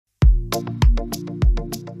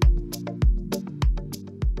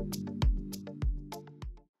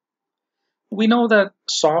We know that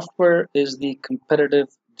software is the competitive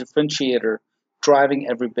differentiator driving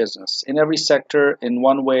every business in every sector in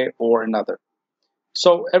one way or another.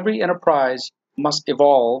 So every enterprise must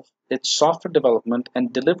evolve its software development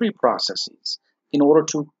and delivery processes in order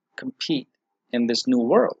to compete in this new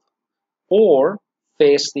world or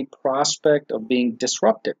face the prospect of being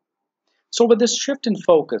disrupted. So with this shift in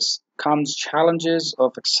focus comes challenges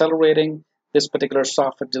of accelerating this particular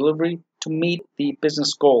software delivery to meet the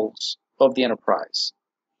business goals of the enterprise.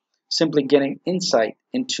 Simply getting insight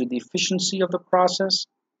into the efficiency of the process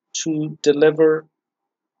to deliver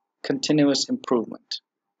continuous improvement.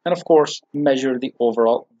 And of course, measure the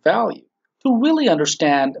overall value. To really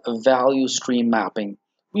understand value stream mapping,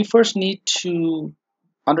 we first need to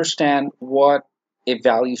understand what a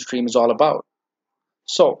value stream is all about.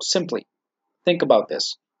 So simply, think about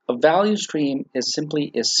this. A value stream is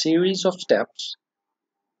simply a series of steps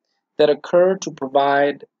that occur to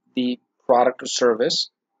provide the product or service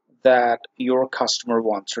that your customer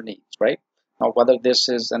wants or needs, right? Now, whether this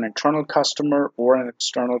is an internal customer or an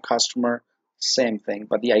external customer, same thing.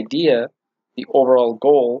 But the idea, the overall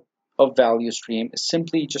goal of value stream is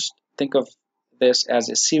simply just think of this as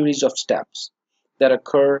a series of steps that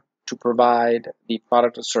occur to provide the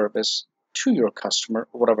product or service to your customer,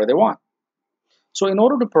 whatever they want. So in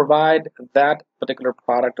order to provide that particular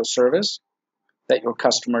product or service that your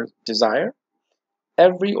customers desire,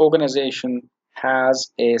 every organization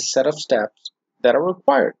has a set of steps that are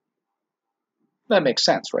required. That makes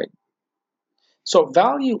sense, right? So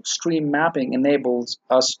value stream mapping enables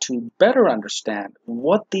us to better understand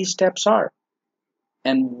what these steps are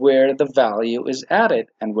and where the value is added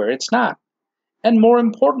and where it's not. And more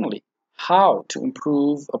importantly, how to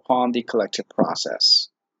improve upon the collective process.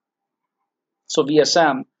 So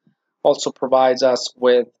VSM also provides us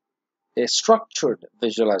with a structured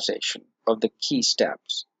visualization of the key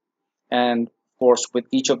steps. And of course, with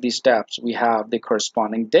each of these steps, we have the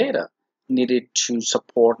corresponding data needed to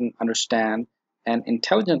support and understand and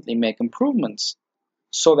intelligently make improvements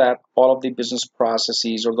so that all of the business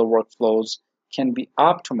processes or the workflows can be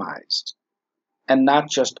optimized and not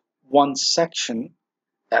just one section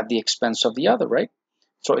at the expense of the other, right?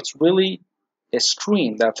 So it's really a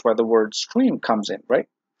stream. That's where the word stream comes in, right?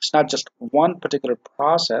 It's not just one particular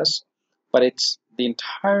process, but it's the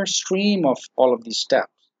entire stream of all of these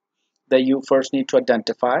steps that you first need to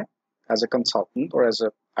identify as a consultant or as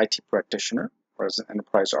an IT practitioner or as an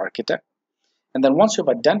enterprise architect. And then once you've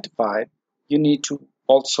identified, you need to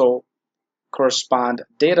also correspond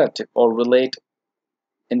data to or relate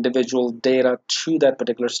individual data to that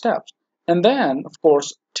particular steps. And then, of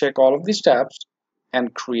course, take all of these steps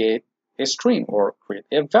and create a stream or create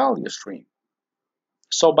a value stream.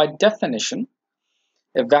 So by definition,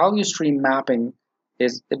 a value stream mapping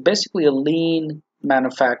is basically a lean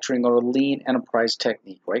manufacturing or a lean enterprise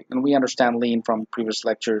technique, right? And we understand lean from previous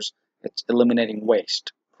lectures. It's eliminating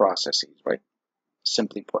waste processes, right?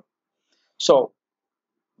 Simply put. So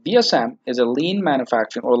VSM is a lean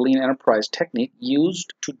manufacturing or lean enterprise technique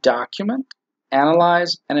used to document,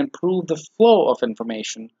 analyze, and improve the flow of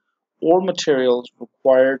information or materials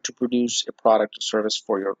required to produce a product or service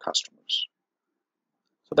for your customers.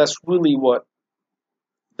 So that's really what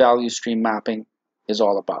value stream mapping is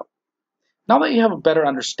all about. Now that you have a better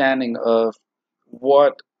understanding of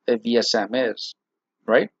what a VSM is,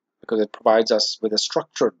 right? Because it provides us with a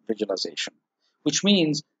structured visualization, which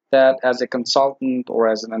means that as a consultant or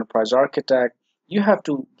as an enterprise architect, you have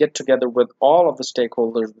to get together with all of the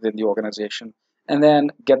stakeholders within the organization and then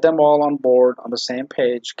get them all on board on the same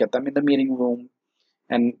page, get them in the meeting room.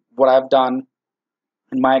 And what I've done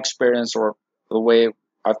in my experience or the way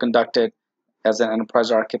I've conducted as an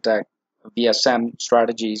enterprise architect VSM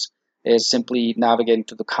strategies is simply navigating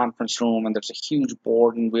to the conference room, and there's a huge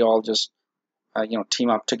board, and we all just team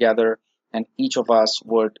up together, and each of us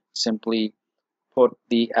would simply put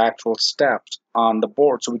the actual steps on the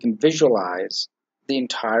board so we can visualize the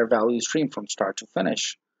entire value stream from start to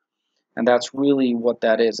finish. And that's really what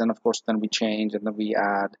that is. And of course, then we change and then we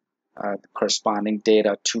add the corresponding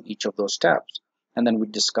data to each of those steps, and then we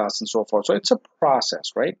discuss and so forth. So it's a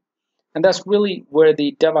process, right? And that's really where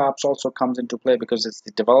the DevOps also comes into play, because it's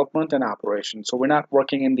the development and operation. So we're not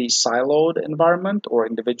working in the siloed environment or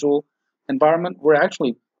individual environment. We're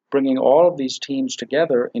actually bringing all of these teams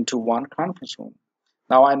together into one conference room.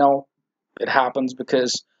 Now, I know it happens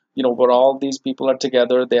because, where all these people are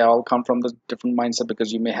together, they all come from the different mindset,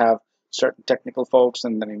 because you may have certain technical folks,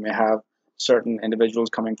 and then you may have certain individuals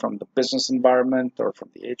coming from the business environment or from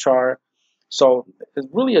the HR. So it's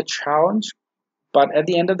really a challenge. But at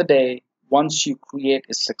the end of the day, once you create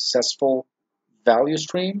a successful value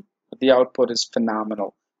stream, the output is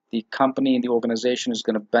phenomenal the company and the organization is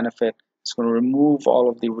going to benefit. It's going to remove all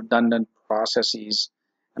of the redundant processes.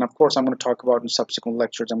 And of course, I'm going to talk about in subsequent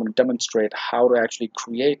lectures, I'm going to demonstrate how to actually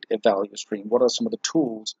create a value stream. What are some of the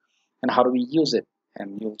tools and how do we use it?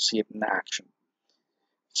 And you'll see it in action.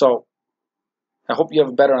 So I hope you have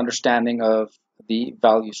a better understanding of the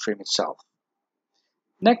value stream itself.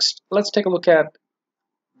 Next, let's take a look at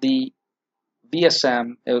the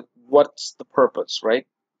VSM. What's the purpose, right?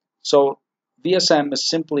 So VSM is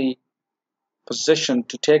simply positioned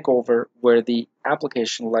to take over where the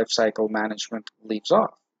application lifecycle management leaves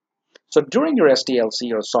off. So during your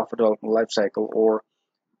SDLC or software development lifecycle or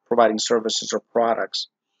providing services or products,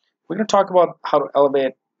 we're going to talk about how to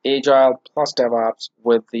elevate Agile plus DevOps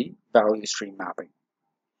with the value stream mapping.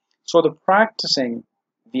 So the practicing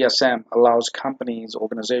VSM allows companies,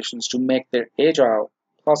 organizations to make their Agile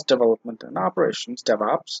plus development and operations,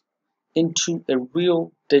 DevOps, into a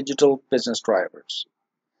real digital business drivers.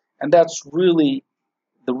 And that's really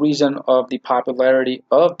the reason of the popularity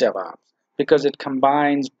of DevOps, because it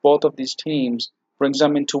combines both of these teams, brings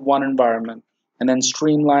them into one environment, and then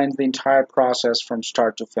streamlines the entire process from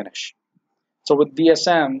start to finish. So with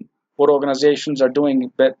VSM, what organizations are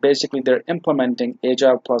doing, basically they're implementing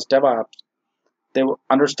Agile plus DevOps. They will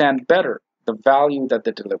understand better the value that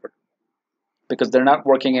they deliver because they're not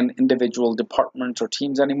working in individual departments or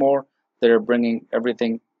teams anymore. They're bringing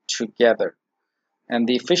everything together. And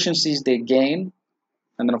the efficiencies they gain,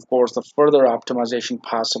 and then of course the further optimization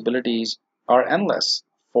possibilities are endless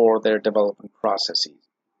for their development processes.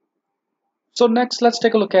 So next, let's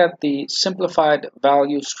take a look at the simplified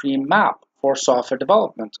value stream map for software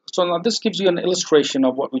development. So now this gives you an illustration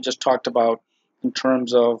of what we just talked about in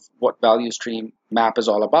terms of what value stream map is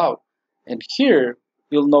all about. And here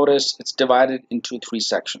you'll notice it's divided into 3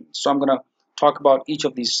 sections. So I'm going to talk about each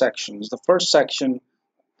of these sections. The first section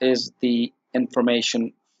is the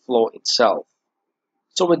information flow itself.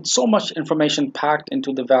 So with so much information packed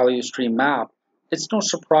into the value stream map, it's no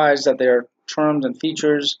surprise that there are terms and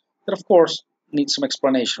features that of course need some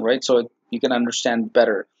explanation, right? So you can understand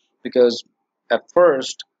better, because at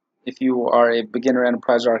first, if you are a beginner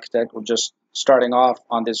enterprise architect or just starting off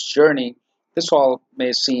on this journey, this all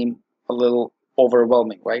may seem a little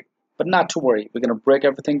overwhelming, right? But not to worry, we're going to break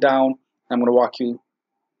everything down and I'm going to walk you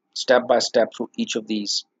step by step through each of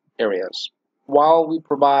these areas. While we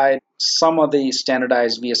provide some of the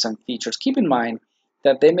standardized VSM features, keep in mind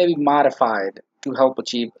that they may be modified to help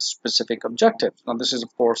achieve specific objectives. Now, this is,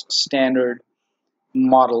 of course, a standard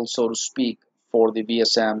model, so to speak, for the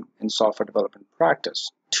VSM in software development practice.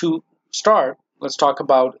 To start, let's talk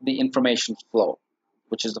about the information flow,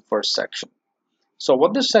 which is the first section. So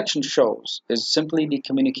what this section shows is simply the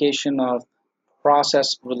communication of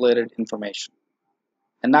process-related information.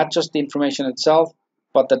 And not just the information itself,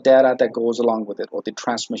 but the data that goes along with it, or the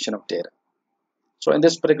transmission of data. So in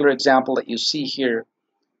this particular example that you see here,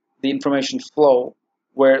 the information flow,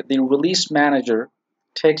 where the release manager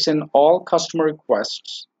takes in all customer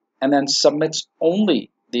requests and then submits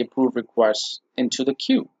only the approved requests into the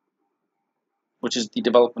queue, which is the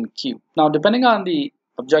development queue. Now, depending on the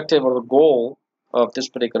objective or the goal of this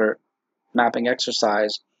particular mapping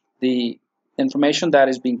exercise, the information that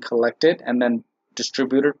is being collected and then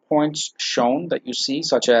distributed points shown that you see,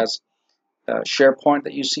 such as SharePoint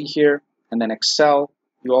that you see here, and then Excel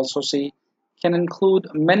you also see, can include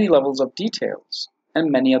many levels of details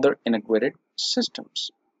and many other integrated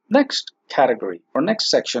systems. Next category or next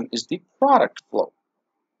section is the product flow.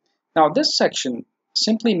 Now this section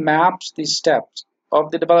simply maps the steps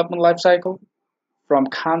of the development lifecycle from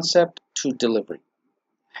concept to delivery,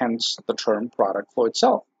 hence the term product flow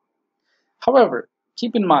itself. However,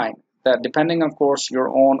 keep in mind that depending, of course, your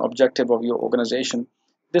own objective of your organization,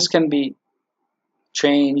 this can be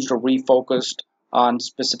changed or refocused on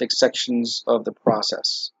specific sections of the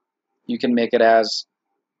process. You can make it as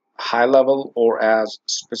high level or as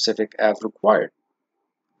specific as required.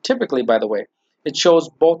 Typically, by the way, it shows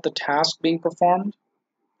both the task being performed,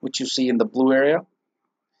 which you see in the blue area,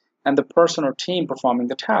 and the person or team performing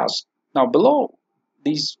the task. Now below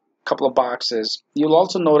these couple of boxes, you'll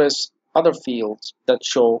also notice other fields that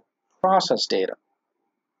show process data.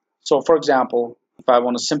 So for example, if I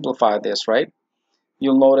want to simplify this, right,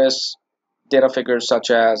 you'll notice data figures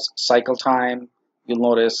such as cycle time, you'll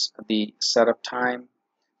notice the setup time.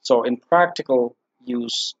 So in practical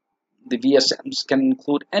use, the VSMs can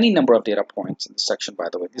include any number of data points in this section, by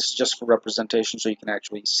the way. This is just for representation so you can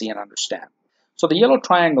actually see and understand. So the yellow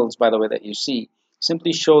triangles, by the way, that you see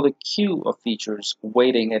simply show the queue of features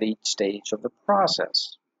waiting at each stage of the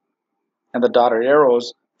process. And the dotted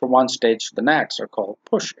arrows from one stage to the next are called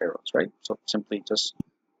push arrows, right? So simply just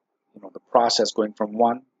the process going from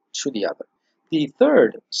one to the other. The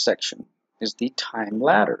third section is the time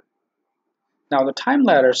ladder. Now, the time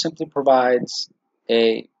ladder simply provides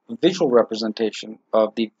a visual representation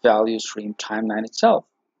of the value stream timeline itself.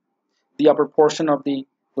 The upper portion of the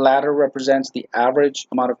ladder represents the average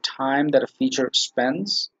amount of time that a feature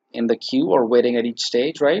spends in the queue or waiting at each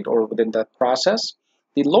stage, right, or within that process.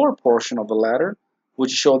 The lower portion of the ladder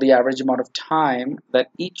would show the average amount of time that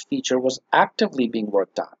each feature was actively being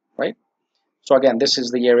worked on, right? So again, this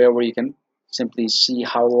is the area where you can simply see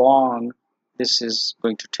how long this is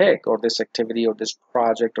going to take, or this activity or this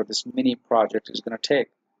project or this mini project is going to take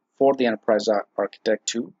for the enterprise architect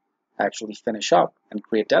to actually finish up and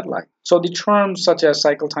create deadline. So the terms such as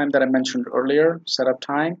cycle time that I mentioned earlier, setup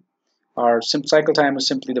time, cycle time is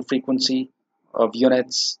simply the frequency of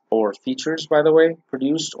units or features, by the way,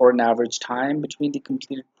 produced, or an average time between the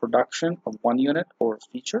completed production of one unit or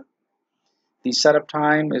a feature. The setup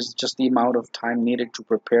time is just the amount of time needed to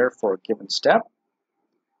prepare for a given step.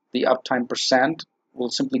 The uptime percent will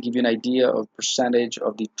simply give you an idea of percentage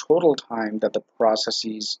of the total time that the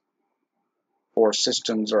processes or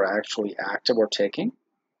systems are actually active or taking.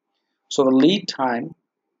 So the lead time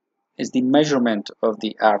is the measurement of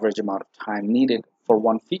the average amount of time needed for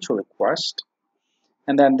one feature request.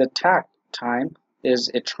 And then the takt time is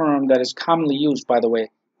a term that is commonly used, by the way,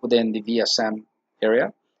 within the VSM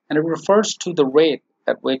area, and it refers to the rate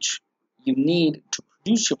at which you need to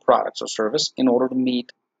produce your products or service in order to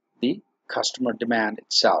meet the customer demand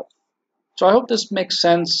itself. So I hope this makes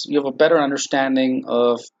sense. You have a better understanding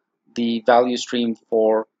of the value stream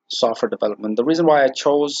for software development. The reason why I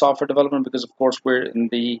chose software development, because of course we're in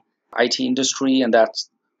the IT industry, and that's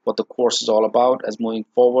what the course is all about as moving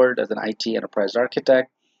forward as an IT enterprise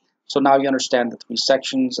architect. So now you understand the three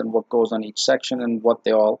sections and what goes on each section and what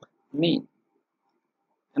they all mean.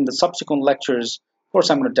 In the subsequent lectures, of course,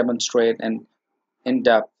 I'm going to demonstrate and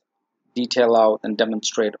in-depth detail out and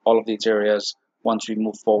demonstrate all of these areas once we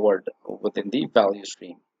move forward within the value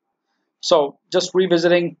stream. So just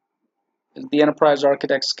revisiting the enterprise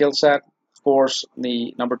architect skill set, of course,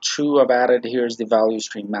 the number 2 I've added here is the value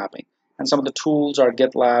stream mapping. And some of the tools are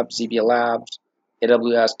GitLab, ZBA Labs,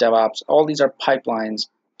 AWS DevOps. All these are pipelines,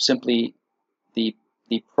 simply the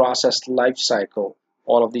process lifecycle,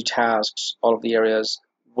 all of the tasks, all of the areas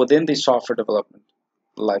within the software development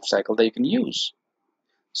lifecycle that you can use.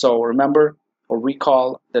 So remember or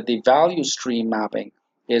recall that the value stream mapping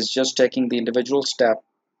is just taking the individual step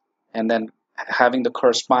and then having the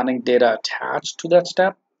corresponding data attached to that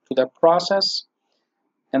step, to that process,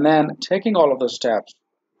 and then taking all of those steps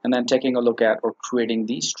and then taking a look at or creating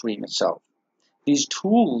the stream itself. These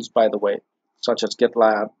tools, by the way, such as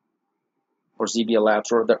GitLab or ZBA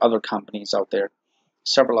Labs, or there are other companies out there,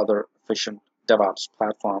 several other efficient DevOps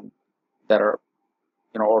platforms that are,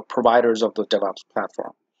 or providers of the DevOps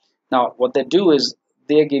platform. Now, what they do is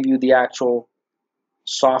they give you the actual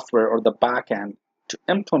software or the backend to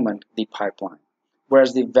implement the pipeline,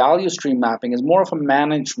 whereas the value stream mapping is more of a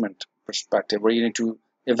management perspective, where you need to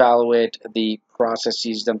evaluate the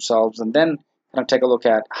processes themselves and then kind of take a look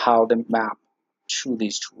at how they map to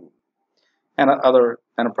these tools. And other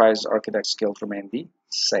enterprise architect skills remain the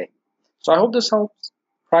same. So I hope this helps.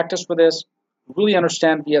 Practice with this. Really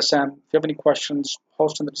understand VSM. If you have any questions,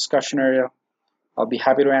 post in the discussion area. I'll be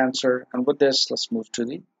happy to answer. And with this, let's move to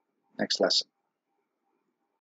the next lesson.